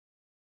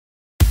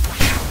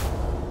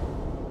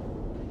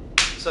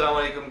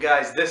Assalamu alaikum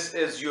guys, this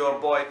is your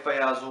boy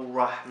Fayazul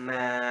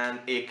Rahman,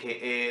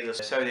 aka the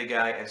Saudi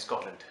guy in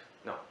Scotland.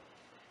 No,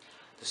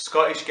 the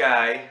Scottish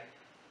guy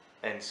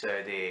in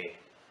Saudi.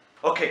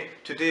 Okay,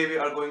 today we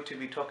are going to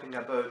be talking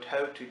about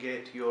how to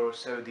get your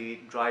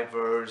Saudi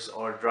drivers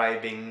or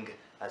driving,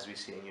 as we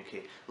say in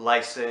UK,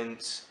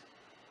 license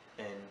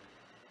in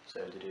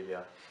Saudi Arabia.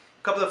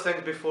 A couple of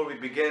things before we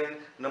begin.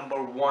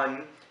 Number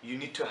one, you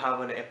need to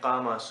have an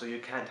iqama, so you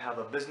can't have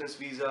a business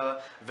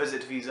visa,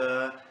 visit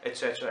visa,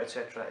 etc,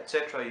 etc,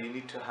 etc. You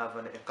need to have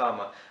an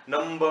iqama.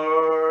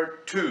 Number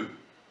two,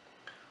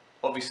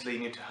 obviously you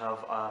need to have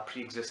a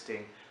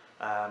pre-existing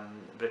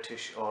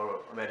British or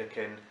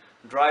American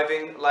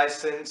driving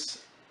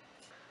license.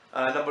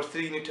 Number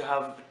three, you need to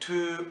have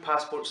 2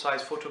 passport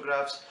size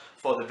photographs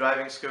for the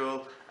driving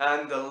school.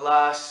 And the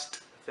last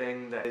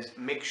thing that is,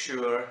 make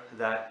sure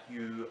that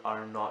you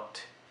are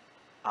not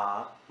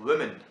a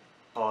woman,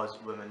 because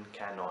women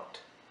cannot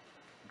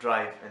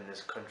drive in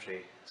this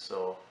country.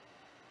 So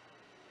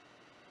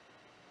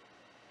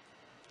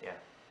yeah,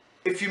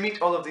 if you meet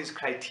all of these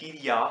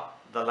criteria,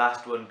 the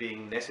last one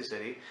being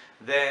necessary,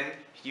 then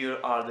here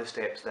are the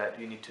steps that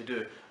you need to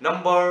do.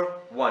 Number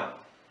one,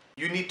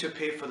 you need to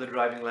pay for the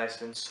driving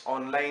license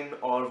online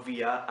or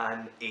via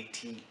an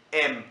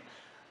ATM.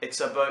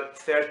 It's about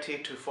 30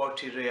 to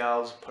 40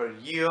 riyals per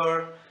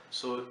year,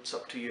 so it's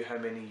up to you how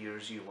many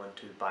years you want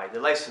to buy the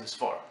license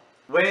for.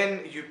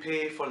 When you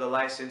pay for the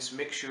license,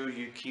 make sure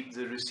you keep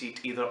the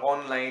receipt either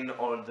online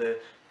or the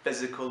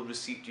physical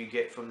receipt you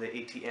get from the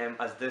ATM,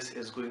 as this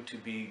is going to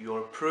be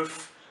your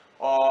proof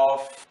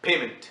of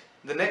payment.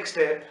 The next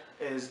step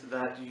is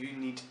that you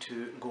need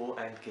to go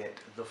and get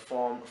the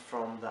form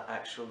from the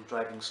actual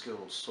driving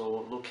school.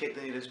 So locate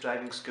the nearest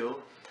driving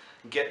school,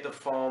 get the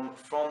form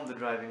from the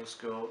driving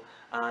school,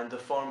 and the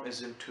form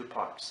is in 2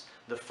 parts.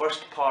 The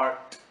first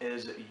part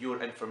is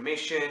your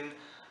information,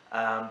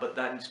 but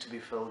that needs to be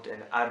filled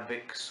in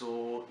Arabic,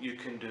 so you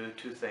can do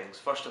 2 things.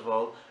 First of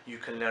all, you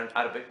can learn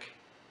Arabic,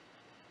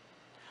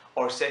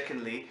 or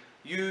secondly,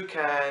 you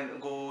can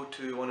go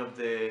to one of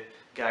the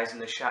guys in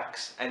the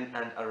shacks in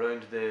and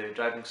around the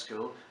driving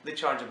school. They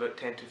charge about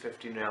 10 to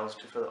 15 riyals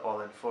to fill it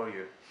all in for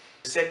you.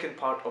 The second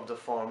part of the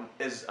form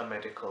is a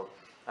medical.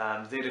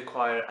 They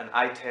require an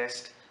eye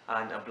test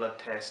and a blood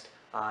test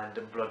and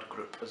a blood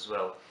group as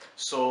well.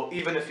 So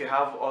even if you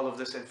have all of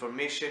this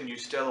information, you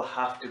still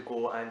have to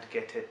go and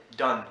get it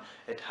done.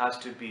 It has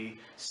to be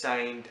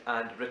signed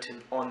and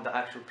written on the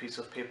actual piece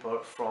of paper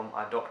from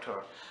a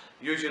doctor.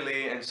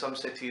 Usually in some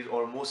cities,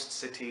 or most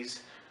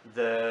cities,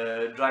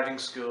 the driving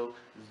school,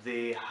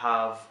 they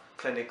have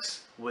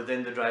clinics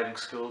within the driving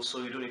school, so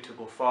you don't need to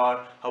go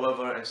far.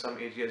 However, in some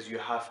areas you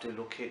have to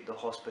locate the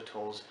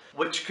hospitals,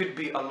 which could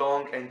be a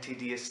long and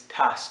tedious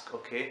task,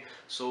 okay?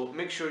 So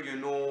make sure you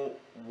know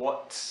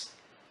what's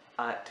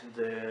at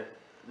the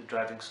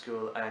driving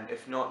school, and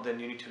if not,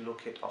 then you need to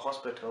locate a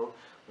hospital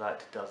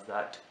that does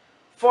that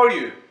for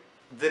you.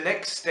 The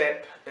next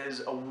step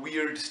is a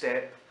weird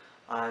step,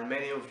 and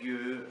many of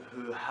you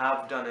who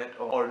have done it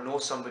or know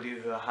somebody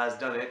who has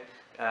done it,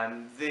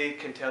 they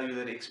can tell you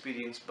their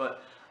experience,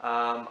 but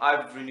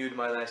I've renewed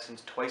my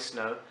license twice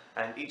now,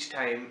 and each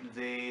time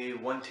they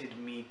wanted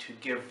me to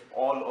give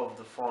all of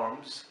the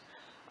forms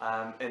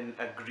in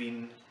a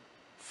green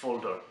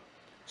folder.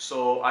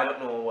 So I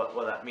don't know what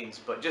that means,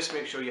 but just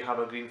make sure you have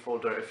a green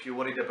folder. If you're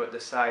worried about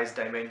the size,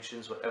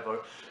 dimensions,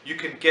 whatever, you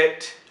can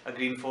get a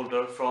green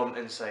folder from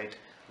inside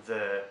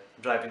the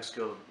driving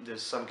school.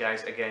 There's some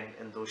guys again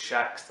in those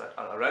shacks that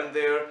are around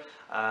there.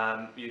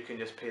 You can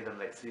just pay them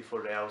like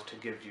 3-4 riyals to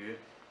give you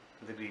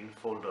the green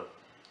folder.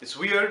 It's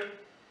weird,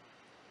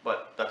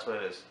 but that's what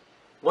it is.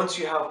 Once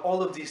you have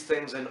all of these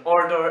things in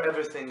order,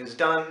 everything is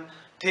done,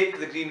 take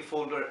the green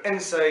folder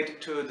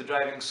inside to the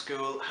driving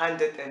school,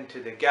 hand it in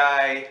to the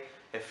guy.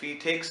 If he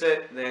takes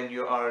it, then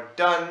you are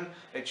done.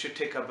 It should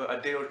take about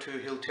a day or 2.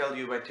 He'll tell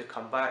you when to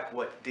come back,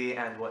 what day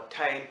and what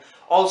time.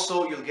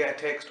 Also, you'll get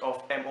a text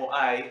of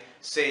MOI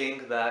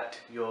saying that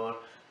your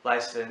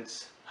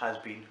license has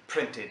been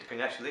printed.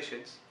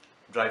 Congratulations.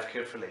 Drive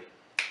carefully.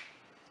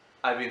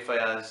 I've been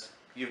Fayaz.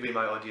 You've been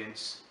my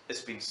audience.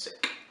 It's been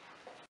sick.